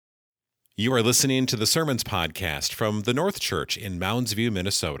You are listening to the Sermons Podcast from the North Church in Mounds View,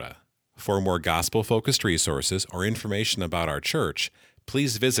 Minnesota. For more gospel-focused resources or information about our church,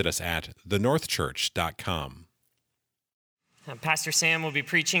 please visit us at thenorthchurch.com. Pastor Sam will be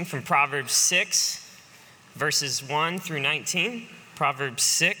preaching from Proverbs 6, verses 1 through 19. Proverbs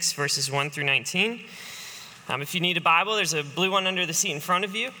 6, verses 1 through 19. If you need a Bible, there's a blue one under the seat in front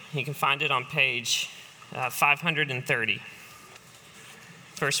of you. You can find it on page 530.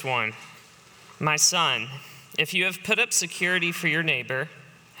 Verse 1. My son, if you have put up security for your neighbor,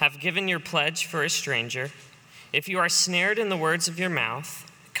 have given your pledge for a stranger, if you are snared in the words of your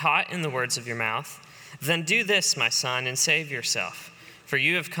mouth, caught in the words of your mouth, then do this, my son, and save yourself, for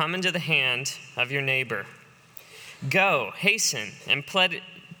you have come into the hand of your neighbor. Go, hasten, and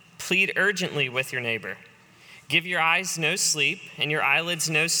plead urgently with your neighbor. Give your eyes no sleep, and your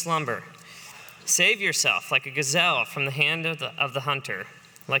eyelids no slumber. Save yourself like a gazelle from the hand of the hunter,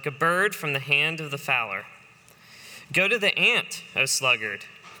 like a bird from the hand of the fowler. Go to the ant, O sluggard.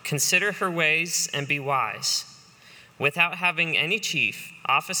 Consider her ways and be wise. Without having any chief,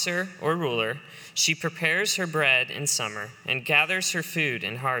 officer, or ruler, she prepares her bread in summer and gathers her food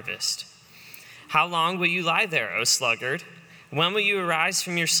in harvest. How long will you lie there, O sluggard? When will you arise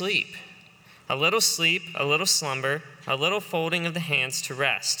from your sleep, a little slumber, a little folding of the hands to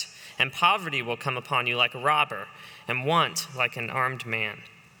rest, and poverty will come upon you like a robber, and want like an armed man.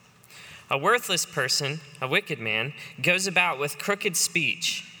 A worthless person, a wicked man, goes about with crooked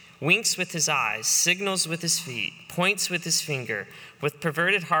speech, winks with his eyes, signals with his feet, points with his finger, with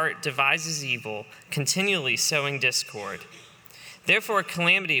perverted heart devises evil, continually sowing discord. Therefore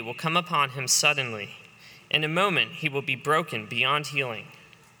calamity will come upon him suddenly. In a moment he will be broken beyond healing.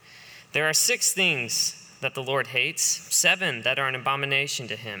 There are 6 things that the Lord hates, 7 that are an abomination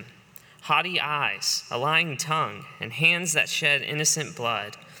to him: haughty eyes, a lying tongue, and hands that shed innocent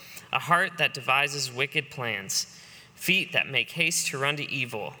blood, a heart that devises wicked plans, feet that make haste to run to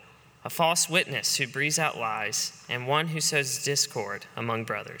evil, a false witness who breathes out lies, and one who sows discord among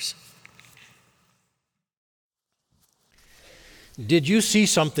brothers. Did you see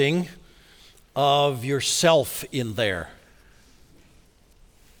something of yourself in there?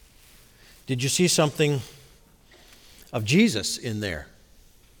 Did you see something of Jesus in there?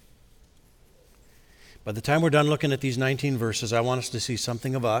 By the time we're done looking at these 19 verses, I want us to see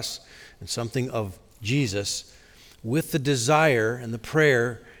something of us and something of Jesus, with the desire and the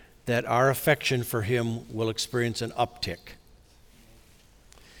prayer that our affection for him will experience an uptick.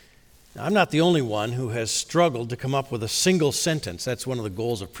 Now, I'm not the only one who has struggled to come up with a single sentence. That's one of the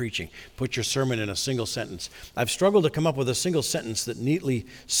goals of preaching. Put your sermon in a single sentence. I've struggled to come up with a single sentence that neatly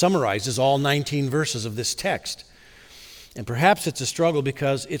summarizes all 19 verses of this text. And perhaps it's a struggle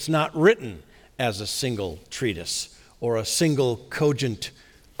because it's not written as a single treatise or a single cogent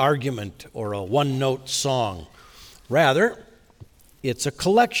argument or a one-note song. Rather, it's a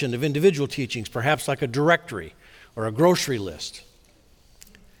collection of individual teachings, perhaps like a directory or a grocery list.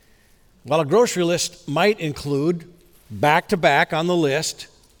 While a grocery list might include, back-to-back on the list,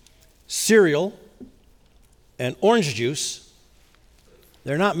 cereal and orange juice,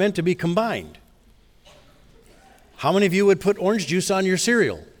 they're not meant to be combined. How many of you would put orange juice on your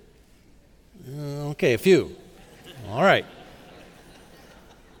cereal? Okay, a few. All right.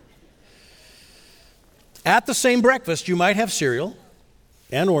 At the same breakfast, you might have cereal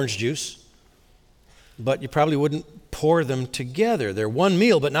and orange juice, but you probably wouldn't pour them together. They're one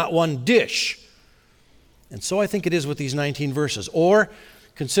meal, but not one dish. And so I think it is with these 19 verses. Or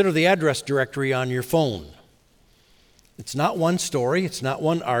consider the address directory on your phone. It's not one story, it's not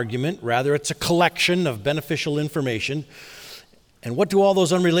one argument, rather it's a collection of beneficial information. And what do all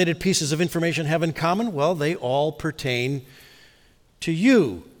those unrelated pieces of information have in common? Well, they all pertain to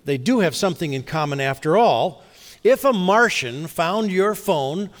you. They do have something in common after all. If a Martian found your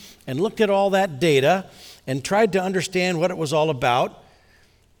phone and looked at all that data and tried to understand what it was all about,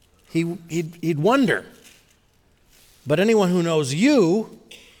 he'd wonder. But anyone who knows you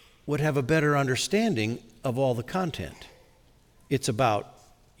would have a better understanding of all the content. It's about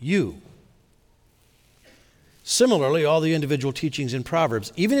you. Similarly, all the individual teachings in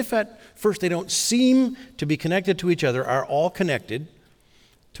Proverbs, even if at first they don't seem to be connected to each other, are all connected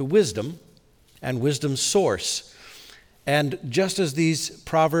to wisdom and wisdom's source. And just as these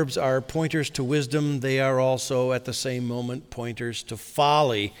Proverbs are pointers to wisdom, they are also at the same moment pointers to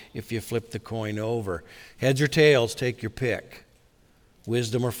folly if you flip the coin over. Heads or tails, take your pick.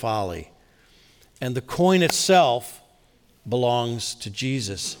 Wisdom or folly. And the coin itself belongs to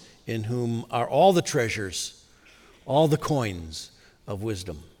Jesus, in whom are all the treasures, all the coins of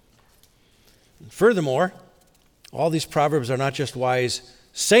wisdom. And furthermore, all these proverbs are not just wise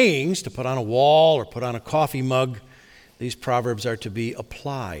sayings to put on a wall or put on a coffee mug. These proverbs are to be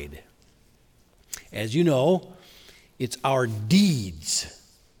applied. As you know, it's our deeds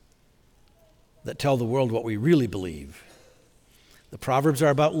that tell the world what we really believe. The Proverbs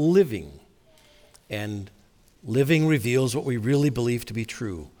are about living, and living reveals what we really believe to be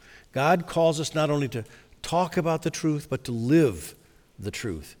true. God calls us not only to talk about the truth, but to live the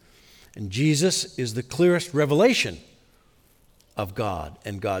truth. And Jesus is the clearest revelation of God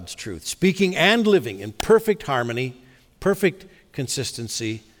and God's truth, speaking and living in perfect harmony, perfect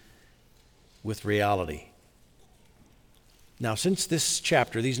consistency with reality. Now, since this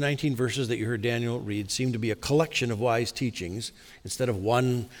chapter, these 19 verses that you heard Daniel read, seem to be a collection of wise teachings instead of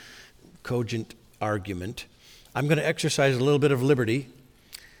one cogent argument, I'm going to exercise a little bit of liberty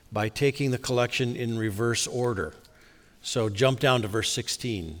by taking the collection in reverse order. So jump down to verse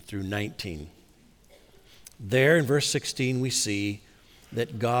 16 through 19. There in verse 16 we see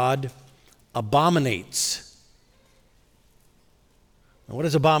that God abominates. Now, what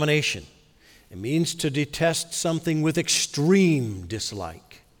is abomination? It means to detest something with extreme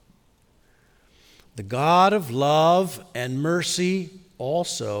dislike. The God of love and mercy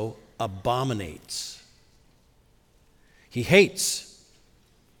also abominates. He hates.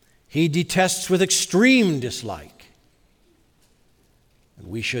 He detests with extreme dislike. And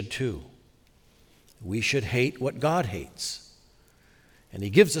we should too. We should hate what God hates. And he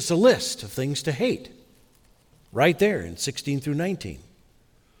gives us a list of things to hate right there in 16 through 19.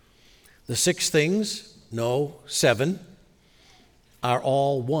 The 6 things, no, 7, are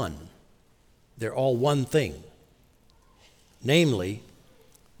all one. They're all one thing. Namely,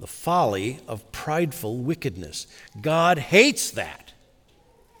 the folly of prideful wickedness. God hates that.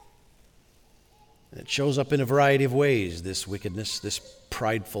 And it shows up in a variety of ways, this wickedness, this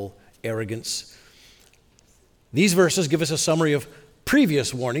prideful arrogance. These verses give us a summary of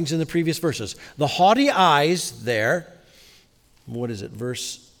previous warnings in the previous verses. The haughty eyes there, what is it,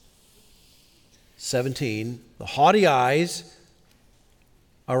 verse 17, the haughty eyes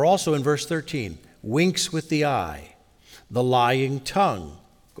are also in verse 13. Winks with the eye. The lying tongue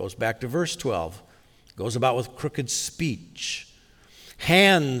goes back to verse 12. Goes about with crooked speech.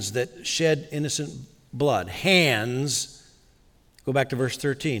 Hands that shed innocent blood. Hands, go back to verse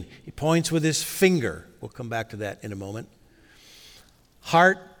 13. He points with his finger. We'll come back to that in a moment.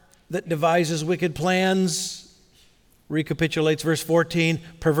 Heart that devises wicked plans. Recapitulates verse 14.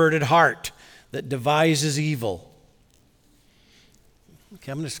 Perverted heart that devises evil.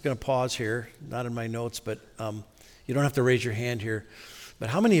 Okay, I'm just going to pause here, not in my notes, but you don't have to raise your hand here. But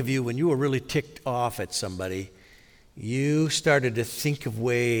how many of you, when you were really ticked off at somebody, you started to think of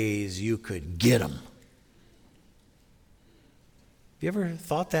ways you could get them? Have you ever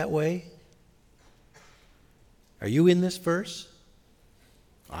thought that way? Are you in this verse?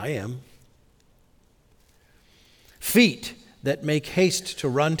 I am. Feet that make haste to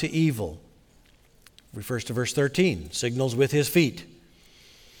run to evil. Refers to verse 13, signals with his feet.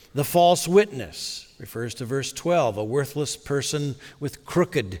 The false witness refers to verse 12, a worthless person with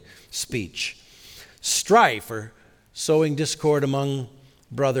crooked speech. Strife, or sowing discord among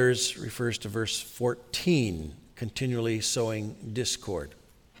brothers, refers to verse 14, continually sowing discord.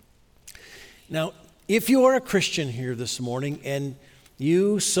 Now, if you are a Christian here this morning and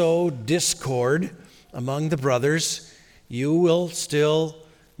you sow discord among the brothers, you will still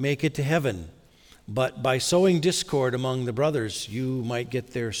make it to heaven. But by sowing discord among the brothers, you might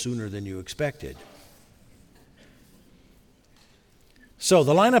get there sooner than you expected. So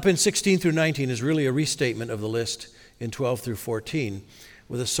the lineup in 16 through 19 is really a restatement of the list in 12 through 14,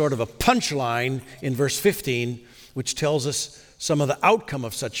 with a sort of a punchline in verse 15, which tells us some of the outcome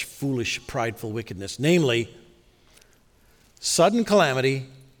of such foolish, prideful wickedness, namely, sudden calamity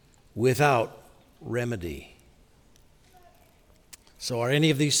without remedy. So are any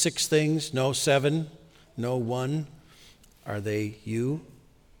of these 6 things? No, 7, no, 1. Are they you?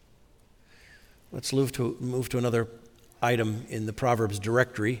 Let's move to another item in the Proverbs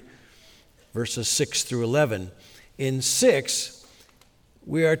directory, verses 6 through 11. In 6,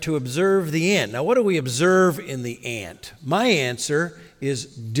 we are to observe the ant. Now, what do we observe in the ant? My answer is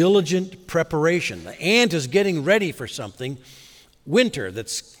diligent preparation. The ant is getting ready for something, winter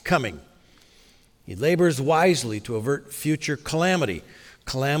that's coming. He labors wisely to avert future calamity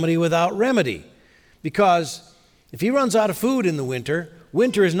without remedy. Because if he runs out of food in the winter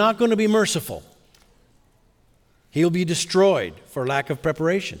is not going to be merciful. He'll be destroyed for lack of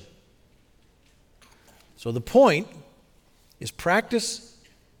preparation. So the point is practice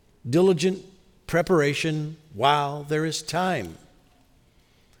diligent preparation while there is time.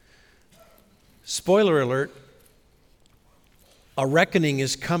 Spoiler alert, A reckoning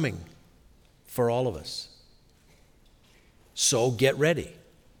is coming for all of us. So get ready.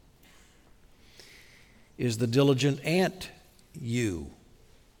 Is the diligent ant you?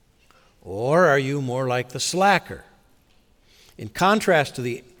 Or are you more like the slacker? In contrast to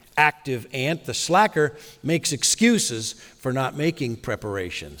the active ant, the slacker makes excuses for not making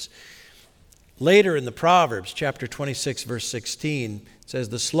preparations. Later in the Proverbs, chapter 26, verse 16, it says,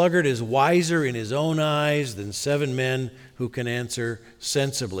 "The sluggard is wiser in his own eyes than 7 men who can answer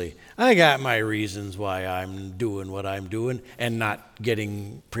sensibly." I got my reasons why I'm doing what I'm doing and not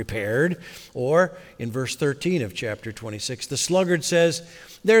getting prepared. Or in verse 13 of chapter 26, the sluggard says,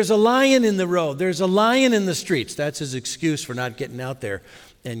 "There's a lion in the road. There's a lion in the streets." That's his excuse for not getting out there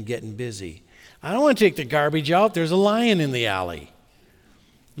and getting busy. "I don't want to take the garbage out. There's a lion in the alley.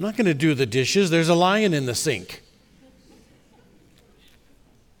 I'm not going to do the dishes. There's a lion in the sink."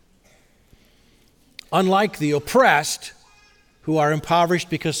 Unlike the oppressed, who are impoverished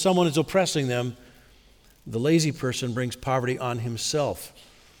because someone is oppressing them, the lazy person brings poverty on himself.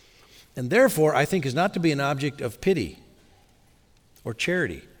 And therefore, I think, is not to be an object of pity or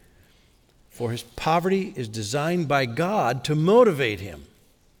charity. For his poverty is designed by God to motivate him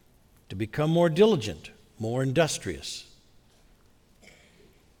to become more diligent, more industrious.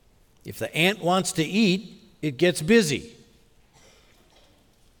 If the ant wants to eat, it gets busy.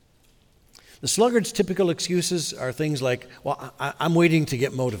 The sluggard's typical excuses are things like, "Well, I'm waiting to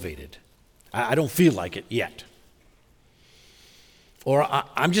get motivated. I don't feel like it yet." Or,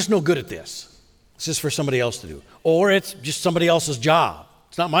 "I'm just no good at this. This is for somebody else to do." Or, "It's just somebody else's job.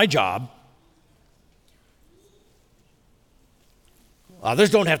 It's not my job.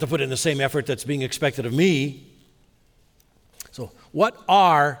 Others don't have to put in the same effort that's being expected of me." So, what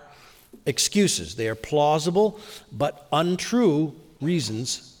are excuses? They are plausible but untrue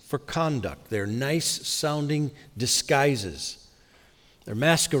reasons for conduct. They're nice-sounding disguises. They're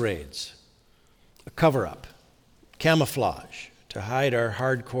masquerades, a cover-up, camouflage to hide our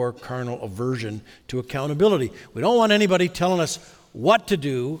hardcore carnal aversion to accountability. We don't want anybody telling us what to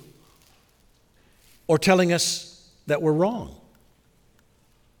do or telling us that we're wrong.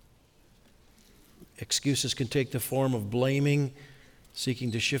 Excuses can take the form of blaming,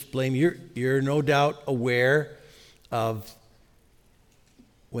 seeking to shift blame. You're no doubt aware of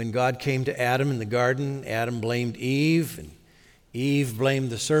when God came to Adam in the garden. Adam blamed Eve, and Eve blamed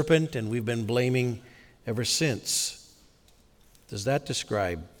the serpent, and we've been blaming ever since. Does that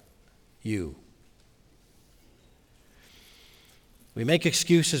describe you? We make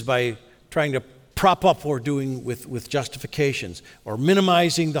excuses by trying to prop up what we're doing with justifications, or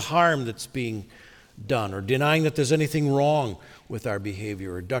minimizing the harm that's being done, or denying that there's anything wrong with our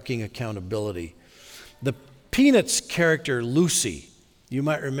behavior, or ducking accountability. The Peanuts character Lucy, you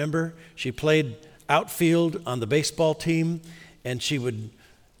might remember, she played outfield on the baseball team, and she would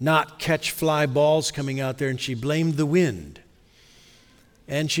not catch fly balls coming out there, and she blamed the wind,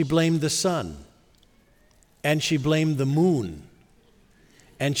 and she blamed the sun, and she blamed the moon,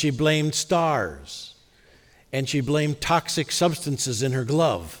 and she blamed stars, and she blamed toxic substances in her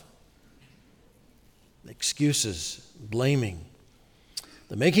glove. Excuses, blaming.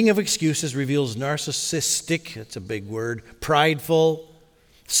 The making of excuses reveals narcissistic, that's a big word, prideful,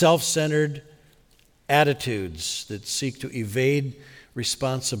 self-centered attitudes that seek to evade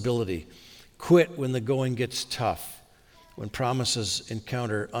responsibility, quit when the going gets tough, when promises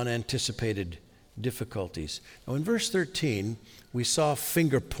encounter unanticipated difficulties. Now, in verse 13, we saw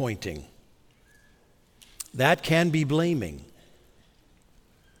finger pointing. That can be blaming.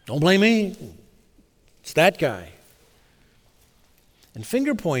 "Don't blame me. It's that guy." And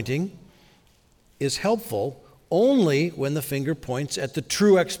finger pointing is helpful only when the finger points at the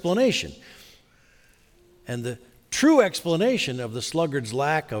true explanation. And the true explanation of the sluggard's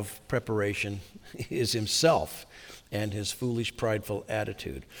lack of preparation is himself and his foolish, prideful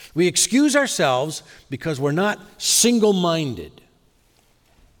attitude. We excuse ourselves because we're not single-minded.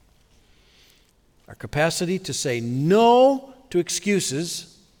 Our capacity to say no to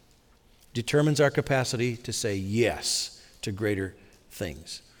excuses determines our capacity to say yes to greater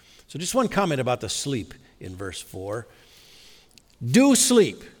things. So just one comment about the sleep in verse 4. Do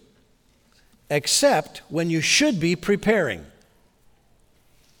sleep, except when you should be preparing.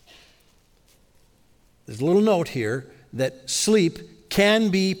 There's a little note here that sleep can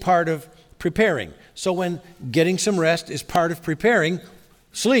be part of preparing. So when getting some rest is part of preparing,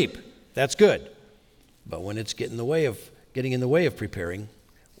 sleep, that's good. But when it's getting in the way of preparing,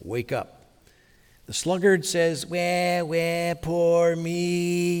 wake up. The sluggard says, "Well, poor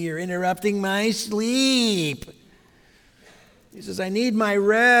me, you're interrupting my sleep." He says, "I need my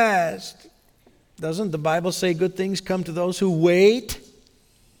rest. Doesn't the Bible say good things come to those who wait?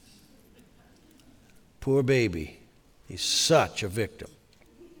 Poor baby. He's such a victim.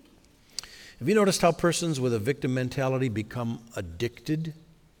 Have you noticed how persons with a victim mentality become addicted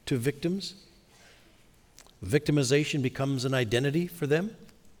to victims? Victimization becomes an identity for them.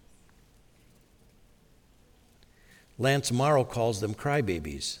 Lance Morrow calls them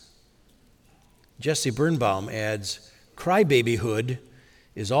crybabies. Jesse Birnbaum adds, crybabyhood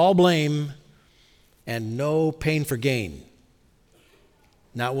is all blame and no pain for gain.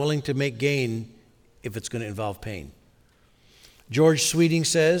 Not willing to make gain if it's going to involve pain. George Sweeting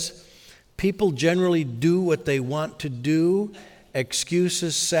says, people generally do what they want to do.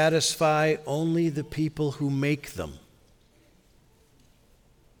 Excuses satisfy only the people who make them.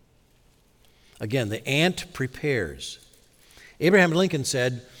 Again, the ant prepares. Abraham Lincoln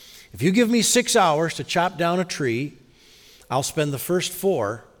said, if you give me 6 hours to chop down a tree, I'll spend the first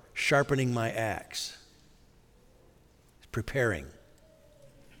 4 sharpening my axe. Preparing.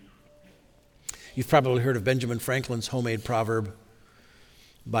 You've probably heard of Benjamin Franklin's homemade proverb,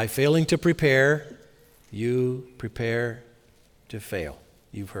 by failing to prepare, you prepare to fail.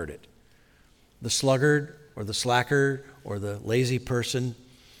 You've heard it. The sluggard or the slacker or the lazy person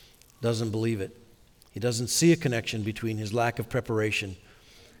doesn't believe it. He doesn't see a connection between his lack of preparation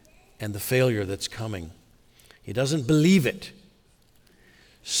and the failure that's coming. He doesn't believe it.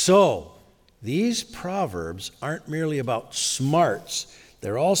 So, these proverbs aren't merely about smarts.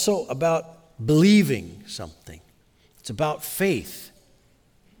 They're also about believing something. It's about faith.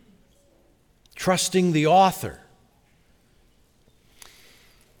 Trusting the author.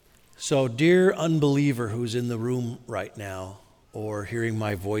 So, dear unbeliever who's in the room right now, or hearing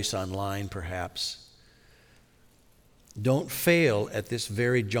my voice online perhaps, don't fail at this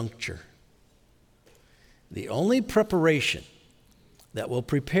very juncture. The only preparation that will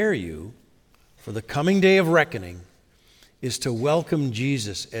prepare you for the coming day of reckoning is to welcome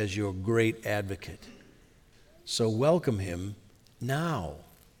Jesus as your great advocate. So welcome him now.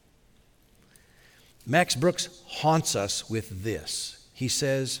 Max Brooks haunts us with this. He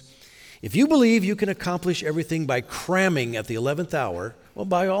says, if you believe you can accomplish everything by cramming at the 11th hour, well,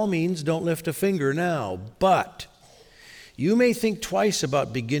 by all means, don't lift a finger now. But you may think twice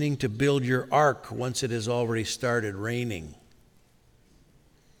about beginning to build your ark once it has already started raining.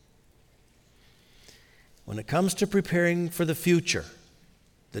 When it comes to preparing for the future,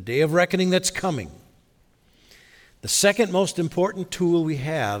 the day of reckoning that's coming, the second most important tool we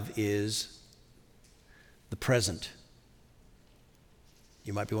have is the present.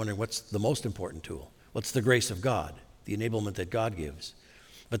 You might be wondering, what's the most important tool? What's the grace of God, the enablement that God gives?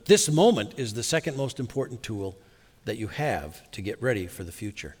 But this moment is the second most important tool that you have to get ready for the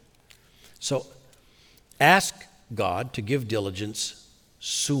future. So ask God to give diligence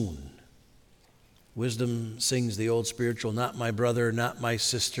soon. Wisdom sings the old spiritual, not my brother, not my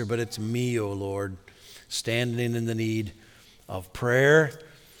sister, but it's me, O Lord, standing in the need of prayer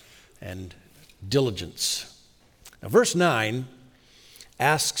and diligence. Now, verse 9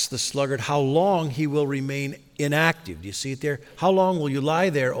 asks the sluggard how long he will remain inactive. Do you see it there? How long will you lie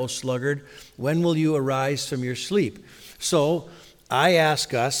there, O sluggard? When will you arise from your sleep? So I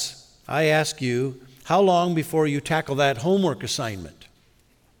ask you, how long before you tackle that homework assignment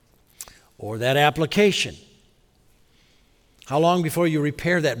or that application? How long before you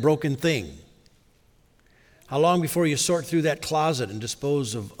repair that broken thing? How long before you sort through that closet and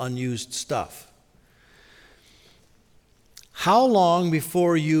dispose of unused stuff? How long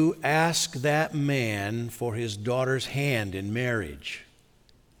before you ask that man for his daughter's hand in marriage?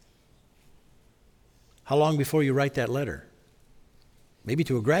 How long before you write that letter? Maybe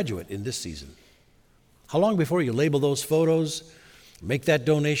to a graduate in this season. How long before you label those photos, make that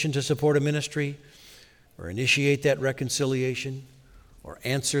donation to support a ministry, or initiate that reconciliation, or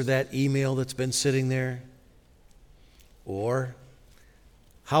answer that email that's been sitting there? Or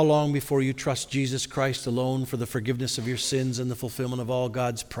how long before you trust Jesus Christ alone for the forgiveness of your sins and the fulfillment of all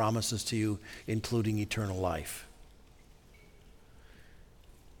God's promises to you, including eternal life?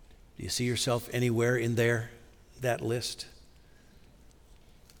 Do you see yourself anywhere in that list?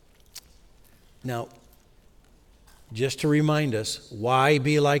 Now, just to remind us, why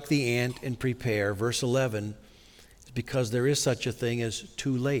be like the ant and prepare? Verse 11 is because there is such a thing as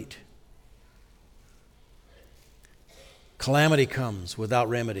too late. Calamity comes without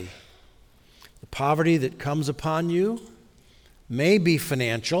remedy. The poverty that comes upon you may be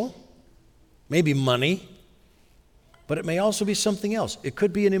financial, may be money, but it may also be something else. It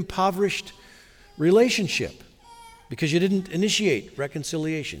could be an impoverished relationship because you didn't initiate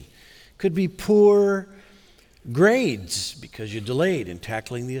reconciliation. It could be poor grades because you delayed in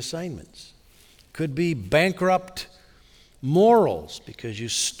tackling the assignments. Could be bankrupt morals because you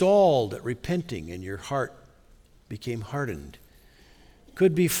stalled at repenting and your heart became hardened.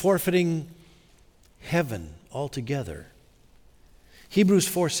 Could be forfeiting heaven altogether. Hebrews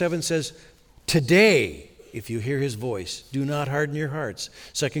 4:7 says, today, if you hear his voice, do not harden your hearts.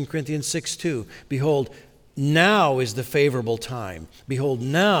 2 Corinthians 6:2, behold, now is the favorable time. Behold,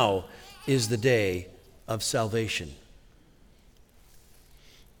 now is the day of salvation.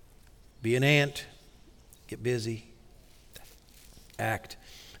 Be an ant, get busy, act.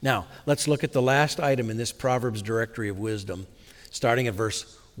 Now, let's look at the last item in this Proverbs directory of wisdom, starting at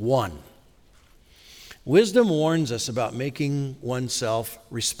verse 1. Wisdom warns us about making oneself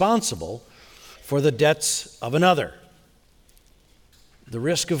responsible for the debts of another. The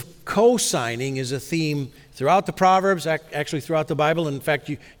risk of co-signing is a theme throughout the Proverbs, actually throughout the Bible. In fact,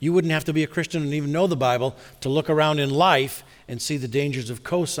 you wouldn't have to be a Christian and even know the Bible to look around in life and see the dangers of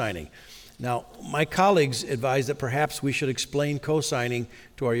co-signing. Now, my colleagues advise that perhaps we should explain co-signing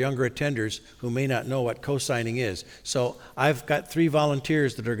to our younger attenders who may not know what co-signing is. So I've got 3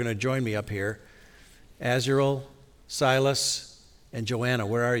 volunteers that are going to join me up here. Azrael, Silas, and Joanna.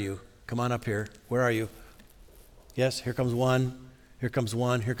 Where are you? Come on up here. Where are you? Yes, here comes one. Here comes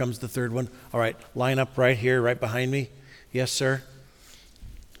one. Here comes the third one. All right, line up right here, right behind me. Yes, sir.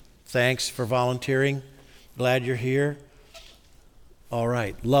 Thanks for volunteering. Glad you're here. All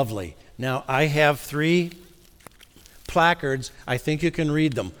right, lovely. Now, I have 3 placards. I think you can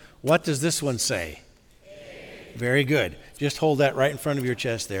read them. What does this one say? A. Very good. Just hold that right in front of your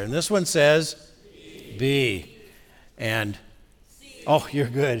chest there. And this one says B. And C. Oh, you're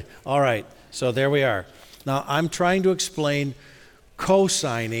good. All right. So there we are. Now, I'm trying to explain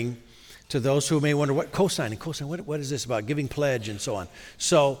co-signing to those who may wonder, what co-signing, what is this about? Giving pledge and so on.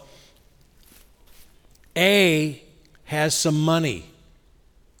 So, A has some money.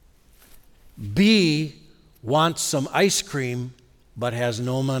 B wants some ice cream but has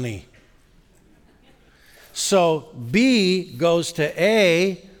no money. So B goes to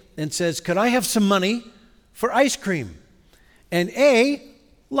A and says, could I have some money for ice cream? And A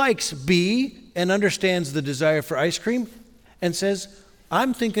likes B and understands the desire for ice cream and says,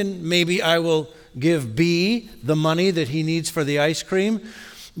 I'm thinking maybe I will give B the money that he needs for the ice cream.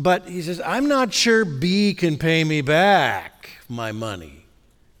 But he says, I'm not sure B can pay me back my money,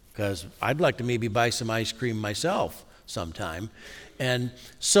 because I'd like to maybe buy some ice cream myself sometime. And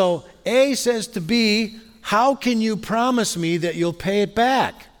so A says to B, how can you promise me that you'll pay it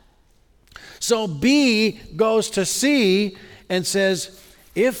back? So B goes to C and says,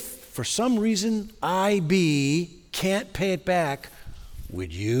 if for some reason I, B, can't pay it back,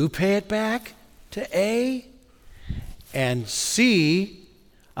 would you pay it back to A? And C,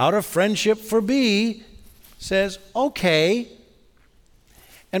 out of friendship for B, says, okay.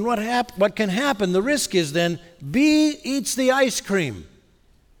 And what can happen, the risk is then B eats the ice cream.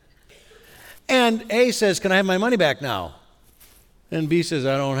 And A says, can I have my money back now? And B says,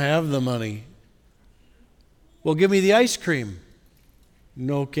 I don't have the money. Well, give me the ice cream.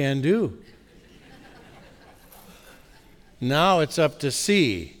 No can do. Now it's up to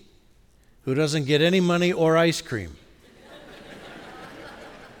C, who doesn't get any money or ice cream.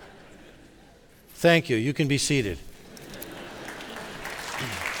 Thank you. You can be seated.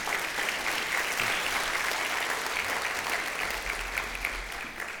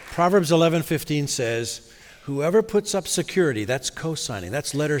 Proverbs 11:15 says, whoever puts up security, that's co-signing,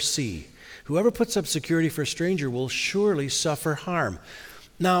 that's letter C. Whoever puts up security for a stranger will surely suffer harm.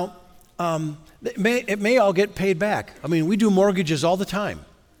 Now, it may all get paid back. I mean, we do mortgages all the time,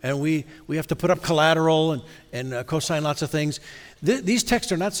 and we have to put up collateral and co-sign lots of things. These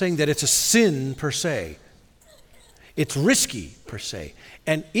texts are not saying that it's a sin per se. It's risky per se.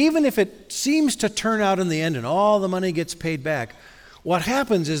 And even if it seems to turn out in the end and all the money gets paid back, what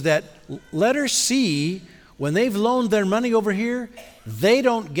happens is that letter C, when they've loaned their money over here, they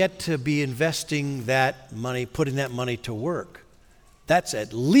don't get to be investing that money, putting that money to work. That's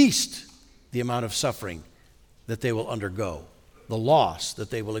at least the amount of suffering that they will undergo, the loss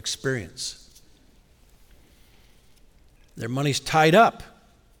that they will experience. Their money's tied up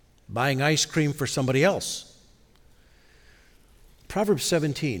buying ice cream for somebody else. Proverbs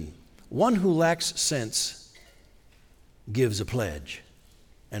 17, one who lacks sense gives a pledge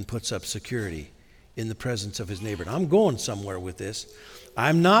and puts up security in the presence of his neighbor. Now, I'm going somewhere with this.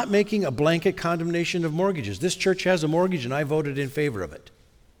 I'm not making a blanket condemnation of mortgages. This church has a mortgage and I voted in favor of it.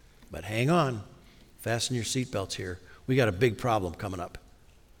 But hang on, fasten your seatbelts here. We got a big problem coming up.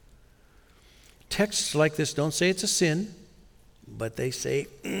 Texts like this don't say it's a sin, but they say,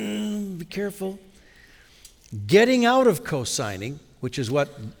 be careful. Getting out of co-signing, which is what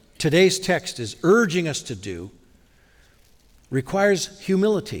today's text is urging us to do requires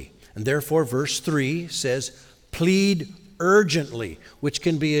humility. And therefore, verse 3 says, plead urgently, which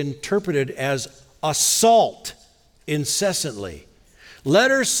can be interpreted as assault incessantly.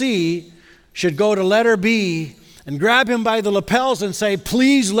 Letter C should go to letter B and grab him by the lapels and say,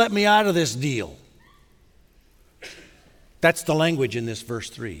 please let me out of this deal. That's the language in this verse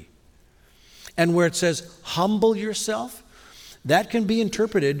 3. And where it says, humble yourself, that can be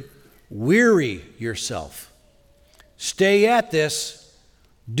interpreted, weary yourself. Stay at this,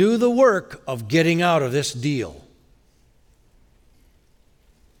 do the work of getting out of this deal.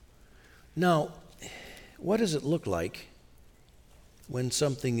 Now, what does it look like when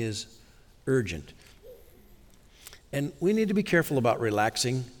something is urgent? And we need to be careful about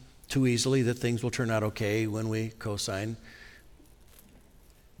relaxing too easily that things will turn out okay when we co-sign.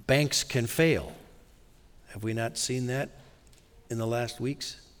 Banks can fail. Have we not seen that in the last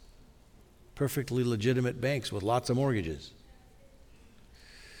weeks? Perfectly legitimate banks with lots of mortgages.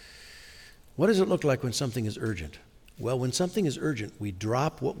 What does it look like when something is urgent? Well, when something is urgent, we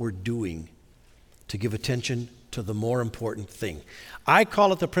drop what we're doing to give attention to the more important thing. I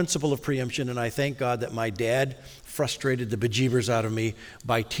call it the principle of preemption, and I thank God that my dad frustrated the bejeebers out of me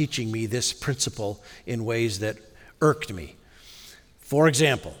by teaching me this principle in ways that irked me. For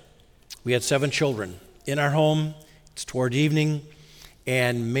example, we had 7 children in our home. It's toward evening,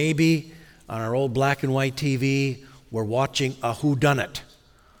 and maybe on our old black and white TV, we're watching a whodunit.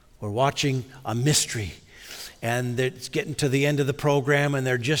 We're watching a mystery, and it's getting to the end of the program, and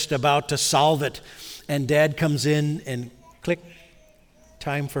they're just about to solve it. And Dad comes in and click,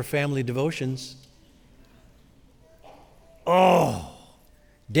 time for family devotions. Oh,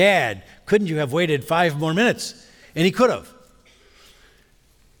 Dad, couldn't you have waited 5 more minutes? And he could have.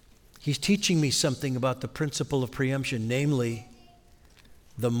 He's teaching me something about the principle of preemption, namely,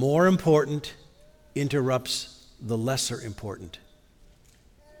 the more important interrupts the lesser important.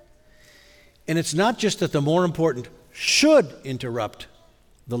 And it's not just that the more important should interrupt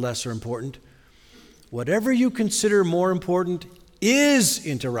the lesser important. Whatever you consider more important is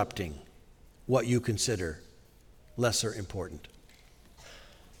interrupting what you consider lesser important.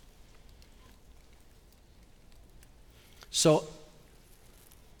 So,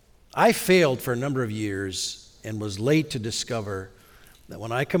 I failed for a number of years and was late to discover that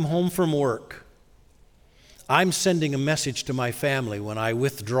when I come home from work, I'm sending a message to my family when I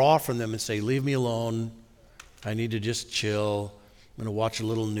withdraw from them and say, leave me alone, I need to just chill, I'm going to watch a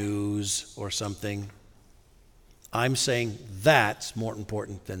little news or something. I'm saying that's more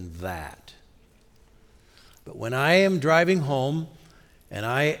important than that. But when I am driving home and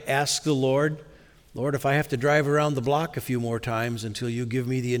I ask the Lord, if I have to drive around the block a few more times until you give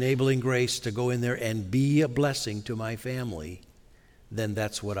me the enabling grace to go in there and be a blessing to my family, then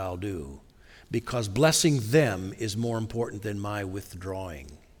that's what I'll do. Because blessing them is more important than my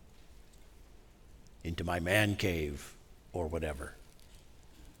withdrawing into my man cave or whatever.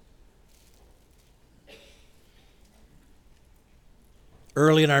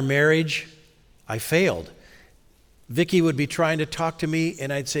 Early in our marriage, I failed. Vicki would be trying to talk to me,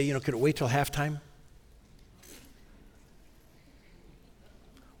 and I'd say, could it wait till halftime?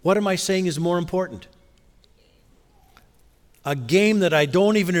 What am I saying is more important? A game that I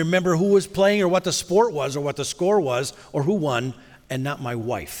don't even remember who was playing or what the sport was or what the score was or who won, and not my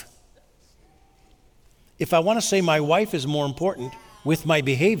wife. If I want to say my wife is more important with my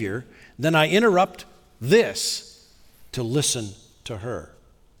behavior, then I interrupt this to listen to her.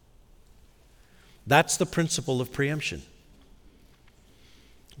 That's the principle of preemption.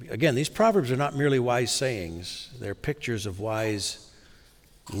 Again, these proverbs are not merely wise sayings, they're pictures of wise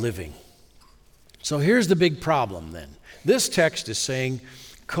living. So here's the big problem then. This text is saying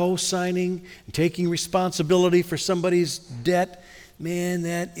co-signing and taking responsibility for somebody's debt, man,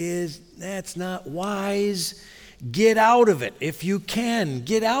 that's not wise. Get out of it. If you can,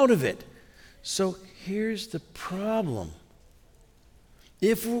 get out of it. So here's the problem.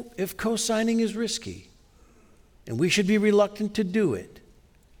 If co-signing is risky, and we should be reluctant to do it,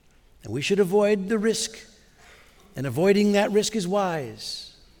 and we should avoid the risk, and avoiding that risk is wise,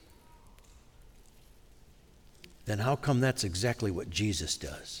 then how come that's exactly what Jesus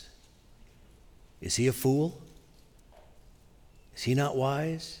does? Is he a fool? Is he not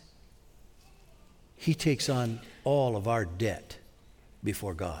wise? He takes on all of our debt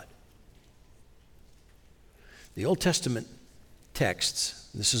before God. The Old Testament texts,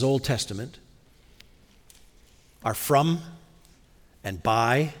 this is Old Testament, are from and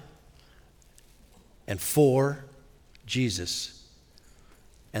by and for Jesus.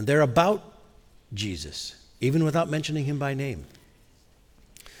 And they're about Jesus, even without mentioning him by name.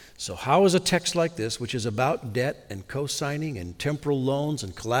 So how is a text like this, which is about debt and co-signing and temporal loans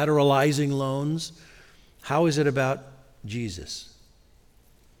and collateralizing loans, how is it about Jesus?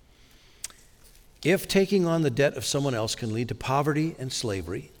 If taking on the debt of someone else can lead to poverty and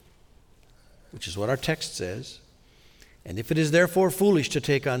slavery, which is what our text says, and if it is therefore foolish to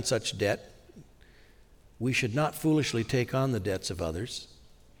take on such debt, we should not foolishly take on the debts of others.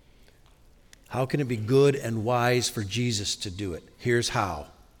 How can it be good and wise for Jesus to do it? Here's how.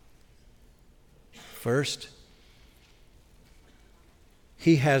 First,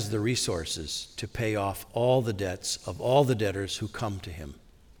 he has the resources to pay off all the debts of all the debtors who come to him.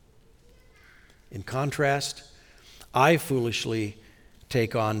 In contrast, I foolishly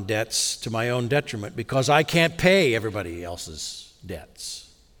take on debts to my own detriment because I can't pay everybody else's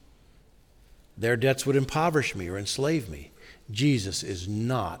debts. Their debts would impoverish me or enslave me. Jesus is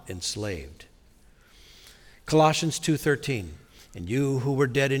not enslaved. Colossians 2:13, and you who were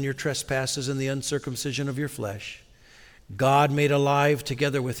dead in your trespasses and the uncircumcision of your flesh, God made alive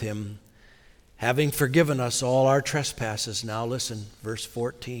together with him, having forgiven us all our trespasses. Now listen, verse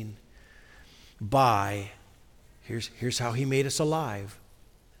 14. Here's how he made us alive.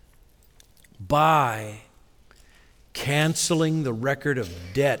 By canceling the record of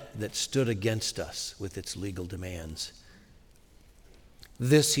debt that stood against us with its legal demands.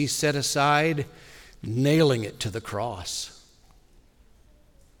 This he set aside, nailing it to the cross.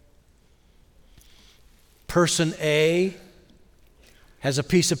 Person A has a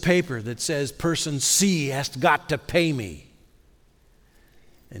piece of paper that says person C has got to pay me.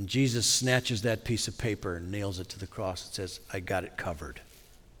 And Jesus snatches that piece of paper and nails it to the cross and says, I got it covered.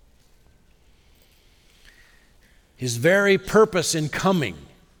 His very purpose in coming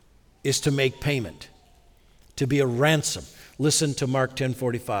is to make payment, to be a ransom. Listen to Mark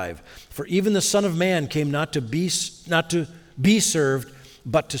 10:45. For even the Son of Man came not to be served,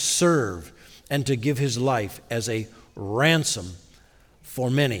 but to serve, and to give his life as a ransom for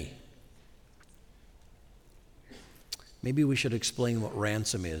many. Maybe we should explain what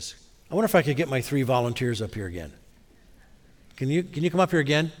ransom is. I wonder if I could get my 3 volunteers up here again. Can you come up here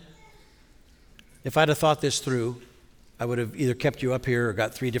again? If I'd have thought this through, I would have either kept you up here or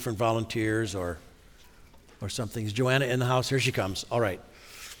got 3 different volunteers or something. Is Joanna in the house? Here she comes. All right.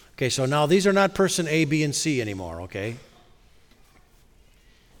 Okay, so now these are not person A, B, and C anymore, okay?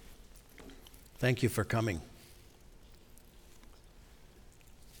 Thank you for coming.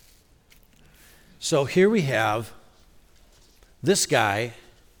 So here we have this guy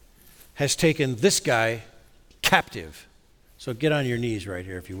has taken this guy captive. So get on your knees right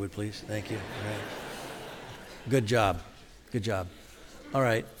here, if you would, please. Thank you. All right. Good job. Good job. All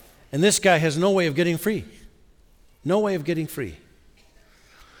right. And this guy has no way of getting free. No way of getting free.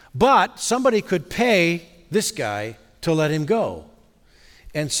 But somebody could pay this guy to let him go.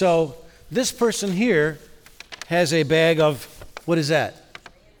 And so this person here has a bag of, what is that?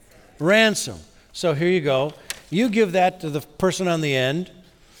 Ransom. So here you go. You give that to the person on the end,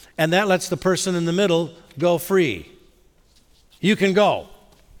 and that lets the person in the middle go free. You can go.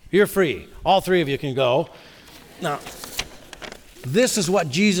 You're free. All 3 of you can go. Now, this is what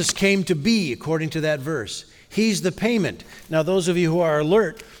Jesus came to be, according to that verse. He's the payment. Now, those of you who are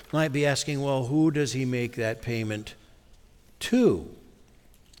alert might be asking, well, who does he make that payment to?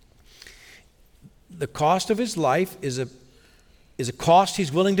 The cost of his life is a cost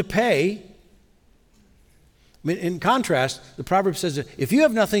he's willing to pay. I mean, in contrast, the Proverbs says that if you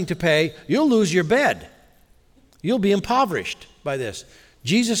have nothing to pay, you'll lose your bed. You'll be impoverished by this.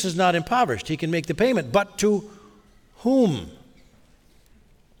 Jesus is not impoverished. He can make the payment, but to whom?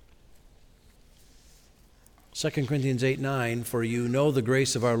 2 Corinthians 8:9, for you know the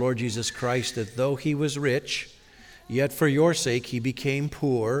grace of our Lord Jesus Christ, that though he was rich, yet for your sake he became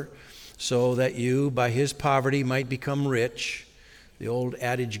poor, so that you by his poverty might become rich. The old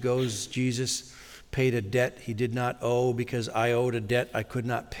adage goes, Jesus paid a debt he did not owe because I owed a debt I could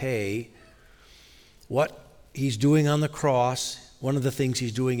not pay. What he's doing on the cross, one of the things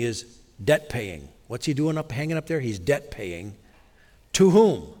he's doing is debt paying. What's he doing hanging up there? He's debt paying. To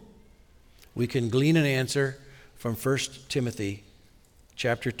whom? We can glean an answer from 1 Timothy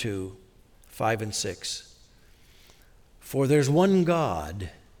chapter 2, 5 and 6. For there's one God,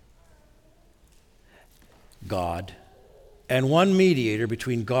 and one mediator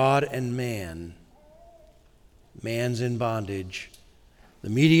between God and man. Man's in bondage. The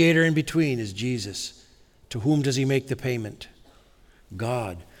mediator in between is Jesus. To whom does he make the payment?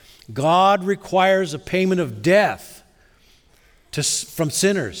 God. God requires a payment of death from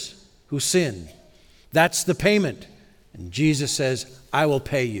sinners who sin. That's the payment. And Jesus says, I will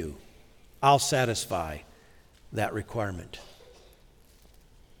pay you. I'll satisfy that requirement.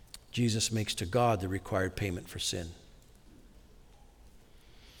 Jesus makes to God the required payment for sin.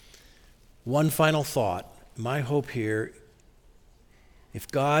 One final thought. My hope here, if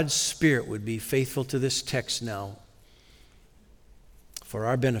God's Spirit would be faithful to this text now for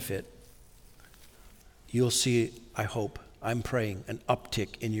our benefit, you'll see, I hope, I'm praying, an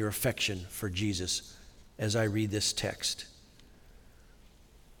uptick in your affection for Jesus as I read this text.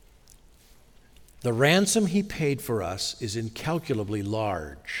 The ransom he paid for us is incalculably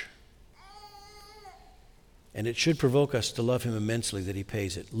large, and it should provoke us to love him immensely that he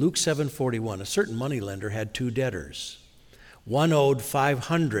pays it. Luke 7:41, a certain moneylender had two debtors. One owed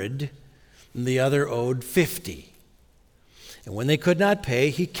 500 and the other owed 50. And when they could not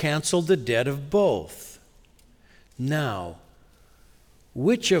pay, he canceled the debt of both. Now,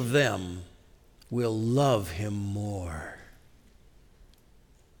 which of them will love him more?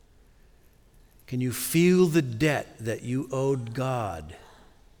 Can you feel the debt that you owed God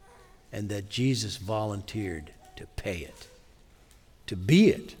and that Jesus volunteered to pay it, to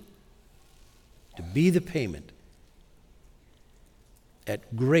be the payment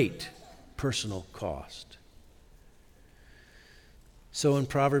at great personal cost? So in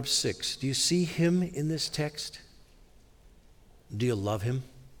Proverbs 6, do you see him in this text? Do you love him?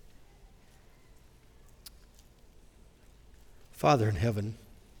 Father in heaven,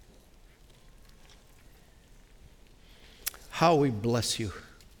 how we bless you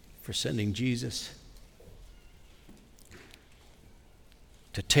for sending Jesus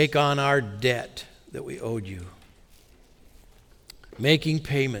to take on our debt that we owed you, making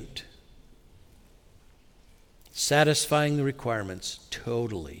payment, satisfying the requirements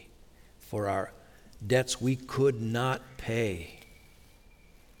totally for our debts we could not pay,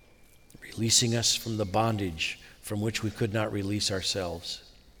 releasing us from the bondage from which we could not release ourselves.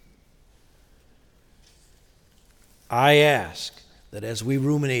 I ask that as we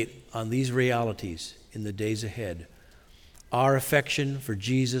ruminate on these realities in the days ahead, our affection for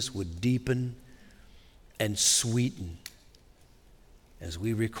Jesus would deepen and sweeten as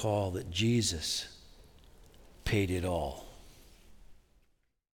we recall that Jesus paid it all.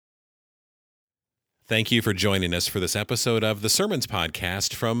 Thank you for joining us for this episode of the Sermons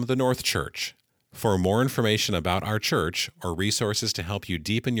Podcast from the North Church. For more information about our church or resources to help you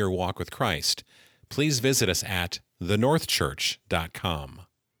deepen your walk with Christ, please visit us at thenorthchurch.com.